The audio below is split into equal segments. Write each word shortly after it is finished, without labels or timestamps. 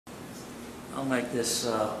I'll make this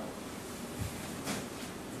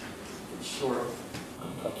short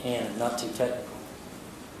if I can and not too technical.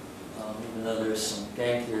 Even though there's some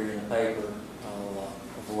game theory in the paper, I'll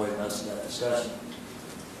avoid most of that discussion.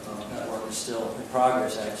 That work is still in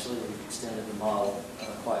progress, actually. We've extended the model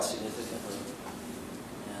quite significantly.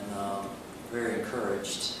 And very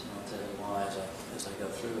encouraged, and I'll tell you why as I go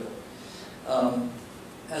through it.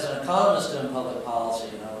 As an economist doing public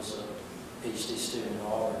policy, and I was a PhD student at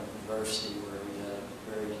Auburn University where we had a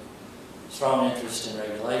very strong interest in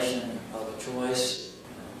regulation and public choice,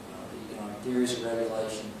 and the economic theories of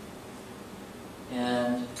regulation.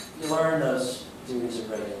 And you learn those theories of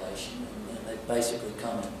regulation, and they basically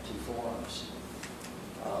come in two forms.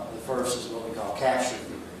 The first is what we call capture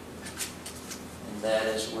theory, and that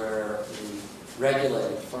is where the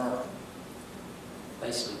regulated firm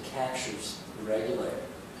basically captures the regulator,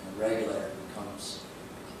 and the regulator becomes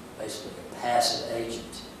basically a passive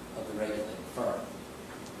agent of the regulated firm.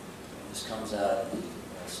 And this comes out in the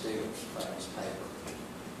Stewart's famous paper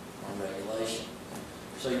on regulation.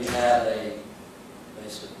 So you have a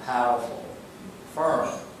basically powerful firm,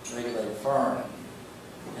 regulated firm,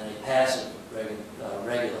 and a passive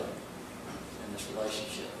regulator in this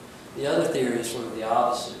relationship. The other theory is sort of the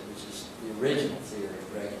opposite, which is the original theory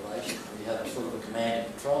of regulation, where you have sort of a command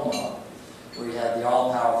and control model, where you have the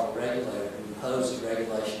all-powerful regulator who imposes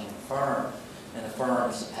regulation on the firm, and the firm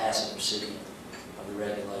is the passive recipient of the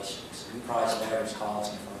regulation. So you price an average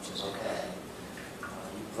cost, and the firm says, okay.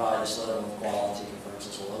 You provide this level of quality, and the firm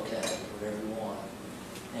says, well, okay, whatever you want.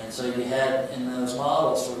 And so you had in those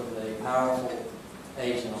models sort of a powerful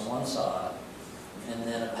agent on one side, and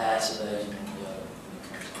then a passive agent on the other.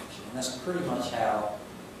 And that's pretty much how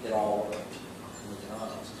it all worked in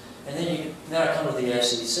economics. And then I come to the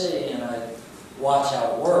FCC and I watch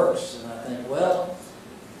how it works, and I think, well,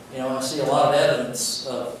 I see a lot of evidence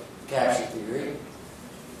of capture theory.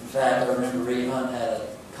 In fact, I remember Reed Hunt had a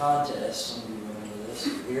contest, some of you remember this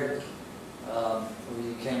here, where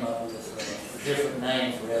you came up with a different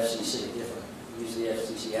name for FCC, use the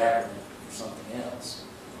FCC acronym for something else.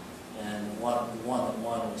 And one that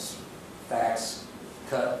won was fax,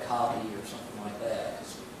 cut, copy, or something like that.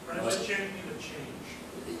 Champion of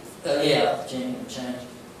change. Yeah, champion of change.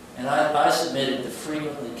 And I submitted the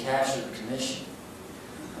frequently captured commission.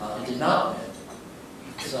 It did not win.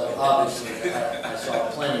 So obviously I saw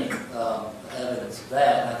plenty of evidence of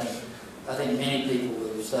that. And I think many people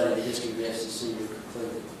who study the history of the FCC would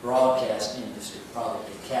conclude that the broadcast industry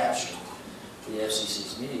probably captured the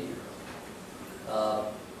FCC's media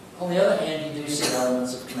bureau. On the other hand, you do see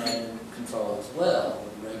elements of command and control as well,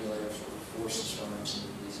 where the regulator sort of forces firms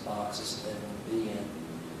into these boxes that they want to be in,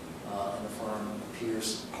 and the firm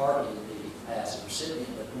appears partly to be a passive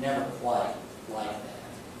recipient, but never quite like that.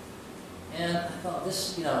 And I thought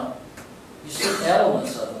this, you see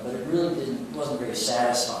elements of it, but it really wasn't very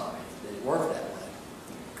satisfying that it worked that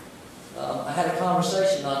way. I had a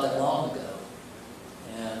conversation not that long ago,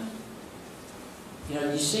 and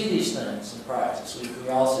you see these things in practice. We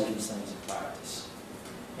all see these things in practice.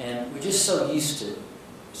 And we're just so used to it,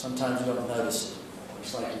 sometimes you don't notice it anymore.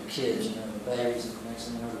 It's like your kids, the babies, and the next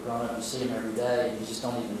thing you know, they're grown up, you see them every day, and you just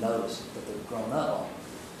don't even notice it, that they've grown up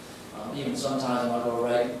on you. Even sometimes when I go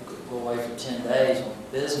away for 10 days on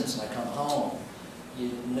business and I come home, you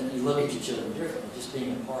look at your children differently, just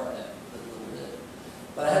being a part of that a little bit.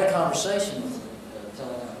 But I had a conversation with a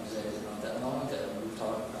telecom executive not that long ago, and we were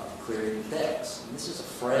talking about clearing the decks. And this is a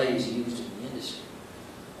phrase used in the industry.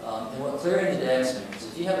 And what clearing the decks means,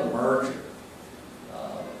 if you have a merger,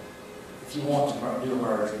 if you want to do a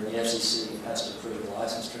merger and the FCC has to approve the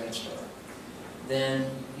license transfer, then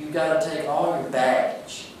you've got to take all your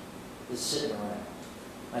baggage that's sitting around.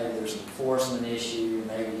 Maybe there's an enforcement issue,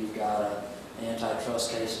 maybe you've got an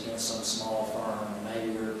antitrust case against some small firm, or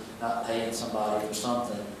maybe you're not paying somebody for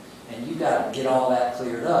something, and you've got to get all that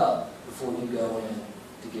cleared up before you go in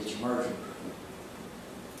to get your merger approved.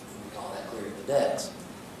 We call that clearing the decks.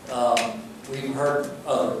 We've heard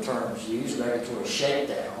other terms used. Regulatory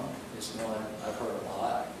shakedown is one I've heard a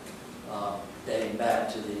lot, dating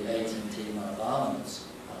back to the AT&T non-dominance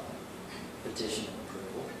petition of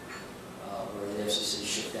approval, where the FCC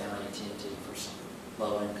shook down AT&T for some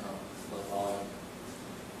low-income, low-volume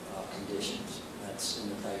conditions. That's in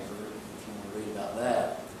the paper if you want to read about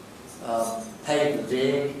that. Pay the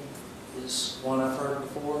dig is one I've heard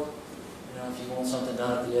before. If you want something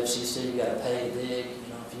done at the FCC, you've got to pay the dig.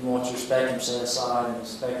 If you want your spectrum set aside in the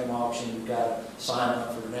spectrum auction, you've got to sign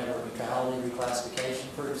up for network neutrality reclassification,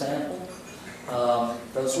 for example.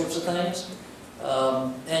 Those sorts of things.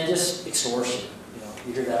 And just extortion.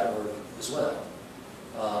 You hear that word as well.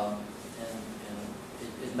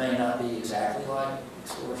 And It may not be exactly like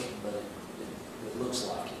extortion, but it looks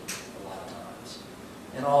like it a lot of times.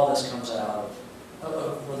 And all this comes out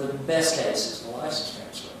of well, the best case is the license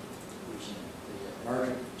transfer, which is the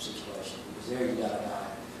merger situation, because there you got a guy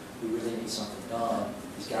who really needs something done.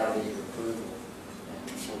 He's got to get your approval,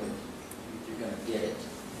 and sort of you're going to get it.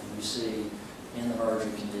 And you see in the merger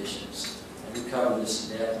conditions, and we cover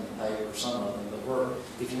this in depth in the paper, some of them, but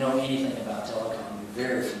if you know anything about telecom, you're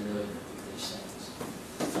very familiar with these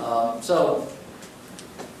things. So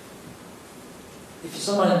if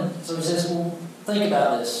somebody says, well, think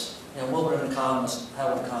about this, you know, what would an economist,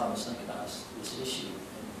 how would economists think about this issue?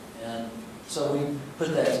 And so we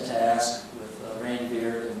put that to task with Randy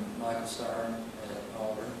Beard and Michael Stern at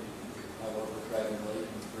Auburn. I work with regularly,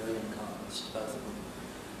 and brilliant economists, both of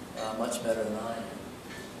them, much better than I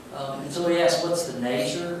am. And so we asked, what's the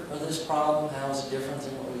nature of this problem? How is it different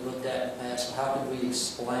than what we looked at in the past? How could we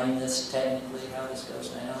explain this technically, how this goes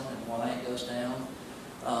down and why it goes down?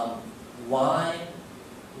 Why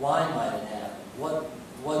might it happen?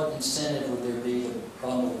 What incentive would there be to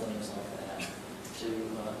bundle things like that, to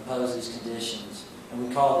impose these conditions? And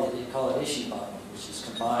we call it issue bundling, which is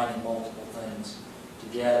combining multiple things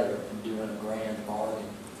together and doing a grand bargain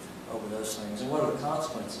over those things. And what are the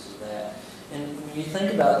consequences of that? And when you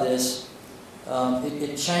think about this,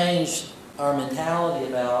 it changed our mentality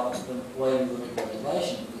about the way we look at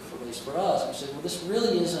regulation, at least for us. We said, well, this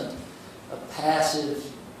really isn't a passive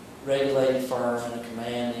regulated firm and a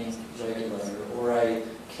commanding regulator, or a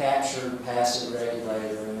captured passive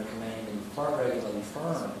regulator and a commanding regulating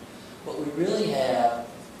firm. What we really have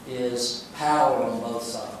is power on both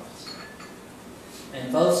sides.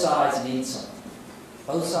 And both sides need something.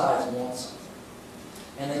 Both sides want something.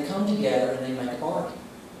 And they come together and they make a bargain.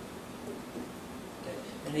 Okay.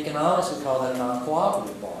 In economics, we call that a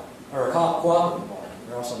non-cooperative bargain, or a cooperative bargain.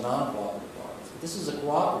 They're also non-cooperative bargains. But this is a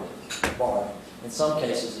cooperative bargain. In some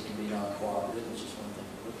cases, it can be non-cooperative, which is one thing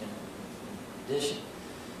we're looking at in addition.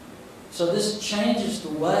 So this changes the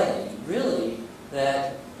way, really,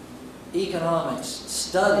 that economics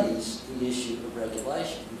studies the issue of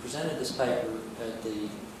regulation. We presented this paper at the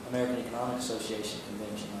American Economic Association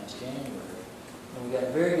convention last January, and we got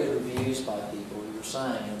very good reviews by people who were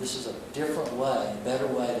saying, you know, this is a different way, a better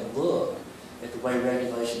way to look at the way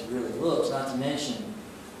regulation really looks, not to mention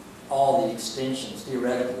all the extensions,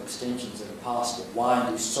 theoretical extensions that are possible. Why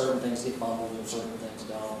do certain things get bundled and certain things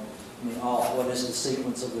don't? I mean, what is the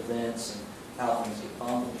sequence of events and how things get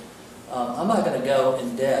bundled? I'm not going to go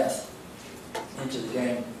in depth into the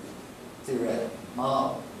game theoretic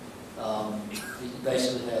model. You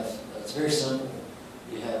basically have, it's very simple.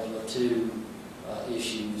 You have two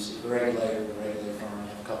issues, the regulator and the regulator firm, you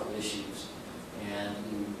have a couple of issues, and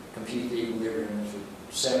you compute the equilibrium if they're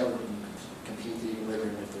separate, and you compute the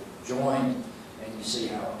equilibrium if they're joined, and you see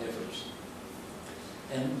how it differs.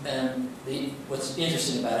 And what's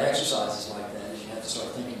interesting about exercises like that is you have to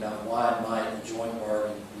start thinking about why might a joint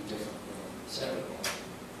bargain be different than a separate bargain.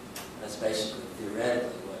 That's basically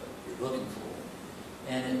theoretically what you're looking for.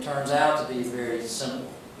 And it turns out to be a very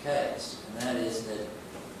simple case, and that is that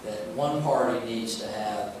one party needs to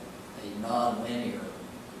have a nonlinear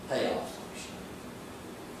payoff function.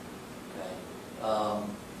 Okay.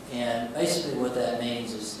 And basically what that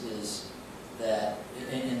means is that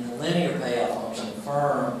in the linear payoff function, the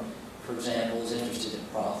firm, for example, is interested in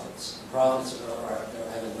profits. And profits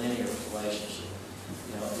have a linear relationship.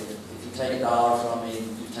 You know, if you take $1 from me,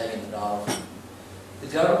 you've taken $1 from me. The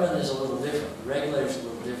government is a little different. The regulator is a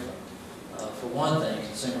little different. For one thing,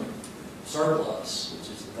 consumer surplus, which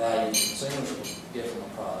is the value consumers will get from a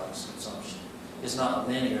product's consumption, is not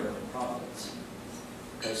linear in profits.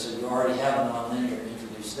 Okay, so you already have a nonlinear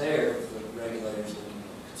introduced there. The regulator's looking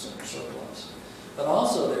at consumer surplus. But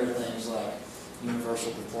also there are things like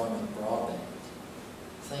universal deployment of broadband,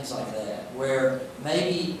 things like that, where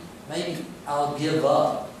maybe I'll give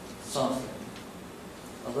up something,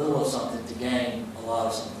 a little of something to gain a lot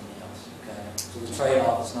of something else. Okay, so the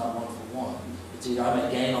trade-off is not one for one. It's either I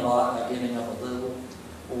may gain a lot by giving up a little,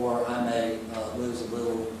 or I may lose a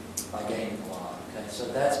little by gaining a lot. Okay, so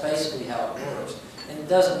that's basically how it works. And it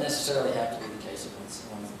doesn't necessarily have to be the case that one's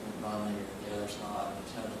nonlinear and the other's not.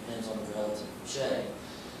 It kind of depends on the relative shape.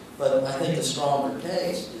 But I think the stronger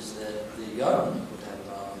case is that the government would have a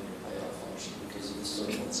nonlinear payoff function because of the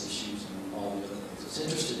surplus issues and all the other things. It's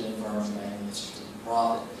interested in firms, mainly interested in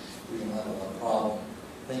profit. We don't have a lot of problem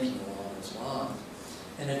thinking along those lines.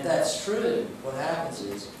 And if that's true, what happens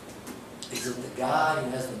is that the guy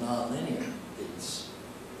who has the nonlinear piece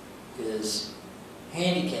is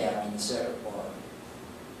handicapped in the separate bargain.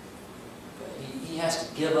 Okay? He has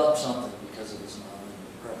to give up something because of his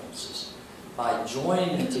nonlinear preferences. by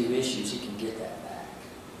joining the two issues, he can get that back.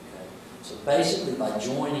 Okay? So basically, by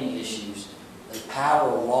joining issues, the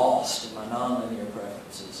power lost in my nonlinear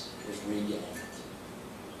preferences is regained.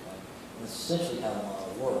 Okay? And that's essentially how the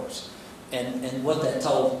model works. And what that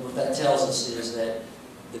tells us is that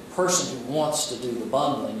the person who wants to do the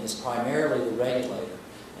bundling is primarily the regulator.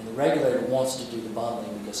 And the regulator wants to do the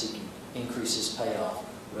bundling because he can increase his payoff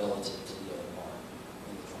relative to the other part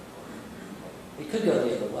in the joint partner. It could go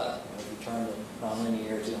the other way. If you turn the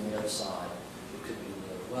nonlinearity on the other side, it could be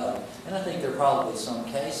the other way. And I think there are probably some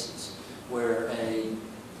cases where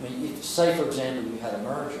say for example you had a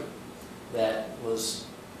merger that was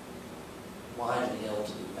widely held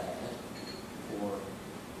to be bad for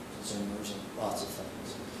consumers and lots of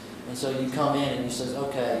things. And so you come in and you say,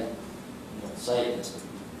 okay, you don't say this, but you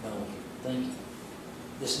know what you're thinking.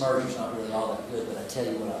 This merger's not really all that good, but I tell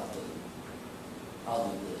you what I'll do. I'll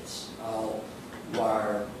do this. I'll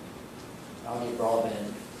get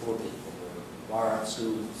broadband for people, or wire out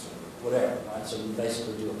schools, or whatever, right? So you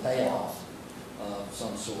basically do a payoff of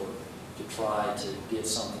some sort to try to get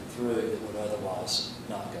something through that would otherwise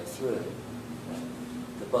not go through.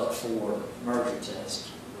 The but-for merger test,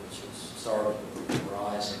 which was started with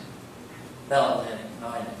Verizon, Bell Atlantic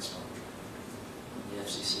NYNEX merger. The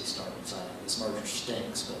FCC started saying this merger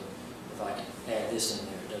stinks, but if I can add this in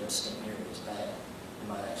there, it doesn't stink nearly as bad. It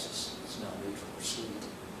might actually smell neutral or sweet.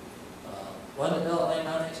 Wasn't it Bell Atlantic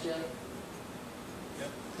NYNEX, Jeff? Yep.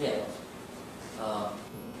 Yeah.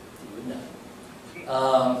 You would know.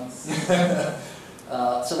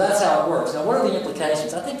 So that's how it works. Now, what are the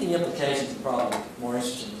implications? I think the implications are probably more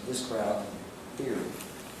interesting to this crowd than theory,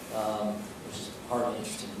 which is hardly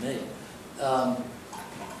interesting to me.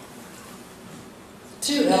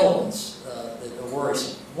 Two elements that are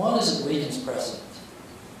worrisome. One is it weakens precedent.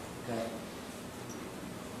 Okay?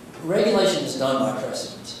 Regulation is done by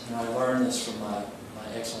precedent, and I learned this from my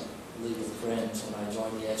excellent legal friends when I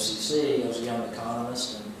joined the FCC. I was a young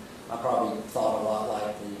economist, and I probably thought a lot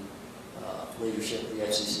like the leadership of the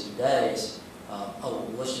FCC today is,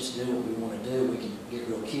 let's just do what we want to do. We can get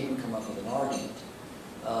real cute and come up with an argument.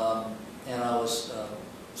 And I was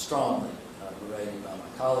strongly berated by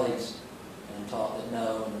my colleagues and taught that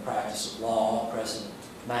no, in the practice of law, precedent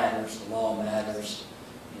matters, the law matters,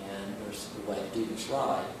 and there's a way to do this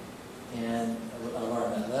right. And I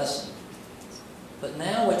learned that lesson. But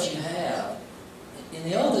now what you have, in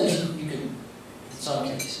the old days, you could, in some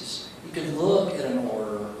cases, you could look at an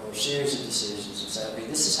order or a series of decisions and say, okay,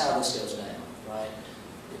 this is how this goes down, right?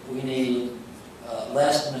 If we need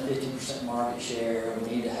less than a 50% market share,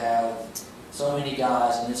 we need to have so many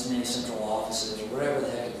guys in this many central offices, or whatever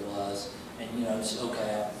the heck it was, and you know, it's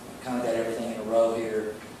okay, I've kind of got everything in a row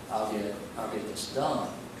here, I'll get this done.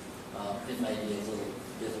 It may be a little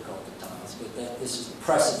difficult at times, but this is the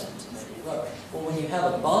precedent. Well, when you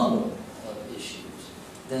have a bundle of issues,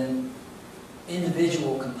 then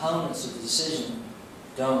individual components of the decision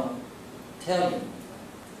don't tell you.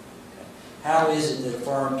 Okay. How is it that a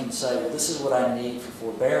firm can say, well, this is what I need for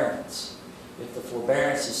forbearance, if the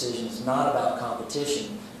forbearance decision is not about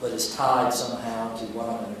competition, but is tied somehow to what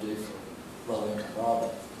I'm going to do for low-income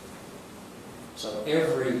broadband? So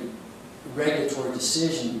every regulatory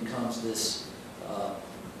decision becomes this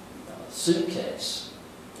suitcase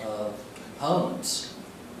of components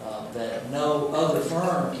that no other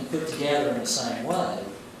firm can put together in the same way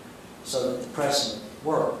so that the precedent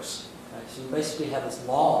works. Okay? So you basically have this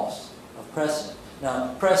loss of precedent.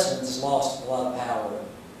 Now, precedent has lost a lot of power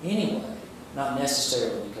anyway, not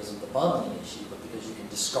necessarily because of the bundling issue, but because you can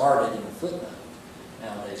discard it in a footnote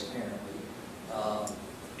nowadays, apparently.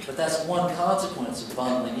 But that's one consequence of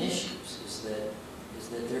bundling issues, is that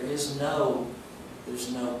there's no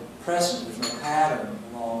precedent, there's no pattern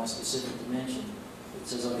along a specific dimension that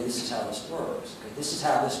says, okay, this is how this works. Okay, this is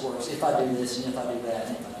how this works if I do this, and if I do that,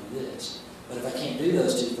 and if I do this. But if I can't do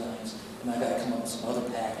those two things, then I've got to come up with some other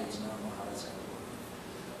package, and I don't know how that's going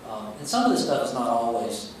to work. And some of this stuff is not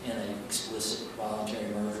always in an explicit voluntary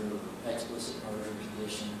merger or explicit merger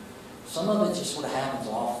condition. Some of it just sort of happens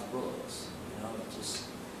off the books. You know, it's just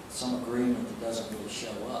some agreement that doesn't really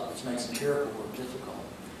show up, which makes empirical work difficult.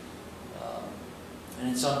 And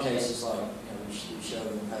in some cases, like we showed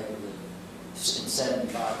in the paper, that in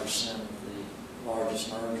 75% of the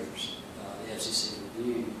largest mergers the FCC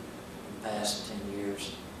reviewed in the past 10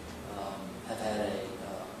 years have had a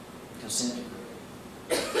consent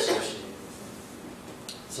decree associated with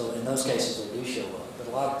them. So in those cases, they do show up, but a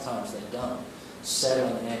lot of times they don't.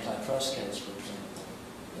 Settling an antitrust case, for example,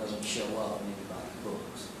 doesn't show up in anybody's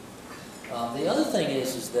books. The other thing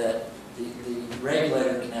is that the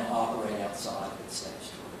regulator can now operate outside of its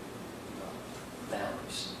statutory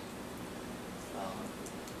boundaries.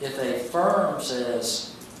 if a firm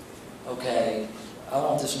says, okay, I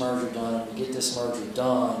want this merger done, to get this merger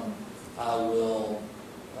done, I will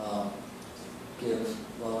give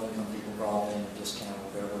low-income people broadband a discount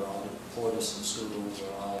or whatever, I'll deploy this in schools,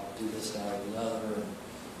 or I'll do this, that, or the other,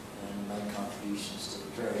 and make contributions to the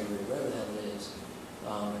treasury, whatever the hell it is,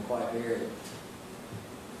 they're quite varied.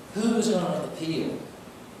 Who is going to appeal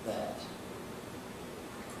that?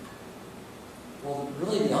 Well,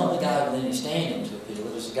 really the only guy with any standing to appeal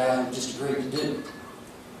it is the guy who just agreed to do it.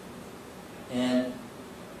 And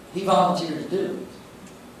he volunteered to do it.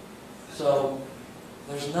 So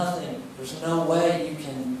there's no way you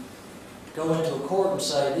can go into a court and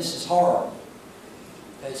say, this is horrible.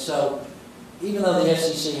 Okay, so even though the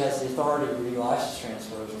FCC has the authority to review license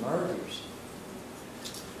transfers and mergers,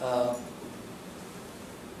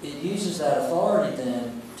 it uses that authority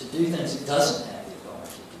then to do things it doesn't have the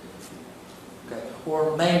authority to do. Okay,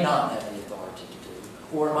 or may not have the authority to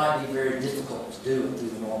do, or it might be very difficult to do it through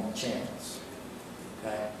the normal channels.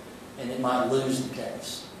 Okay, and it might lose the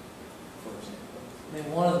case, for example. I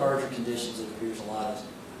mean, one of the merger conditions that appears a lot is,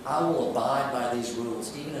 I will abide by these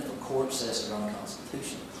rules even if the court says they're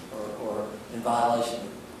unconstitutional or in violation of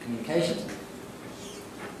communications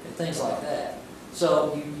and things like that.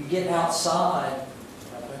 So you get outside,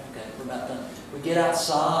 okay, we're about done. We get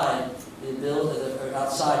outside the ability, or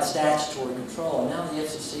outside statutory control. And now the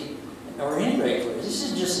FCC, or any regulatory, this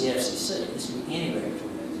isn't just the FCC, this would be any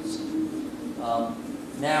regulatory agency,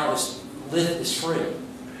 now is free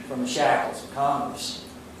from the shackles of Congress.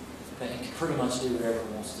 Okay, it can pretty much do whatever it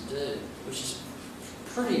wants to do, which is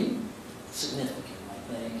pretty significant,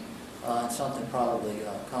 I think. It's something probably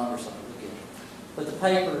Congress ought to look at. But the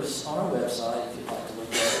paper's on our website if you'd like to look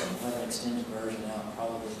at it. We'll have an extended version out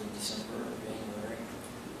probably in December or January,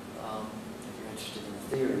 if you're interested in the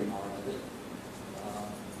theory part of it.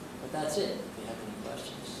 But that's it. If you have any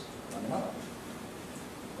questions, let me know.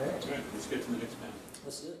 Okay? All right, let's get to the next panel.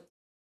 Let's do it.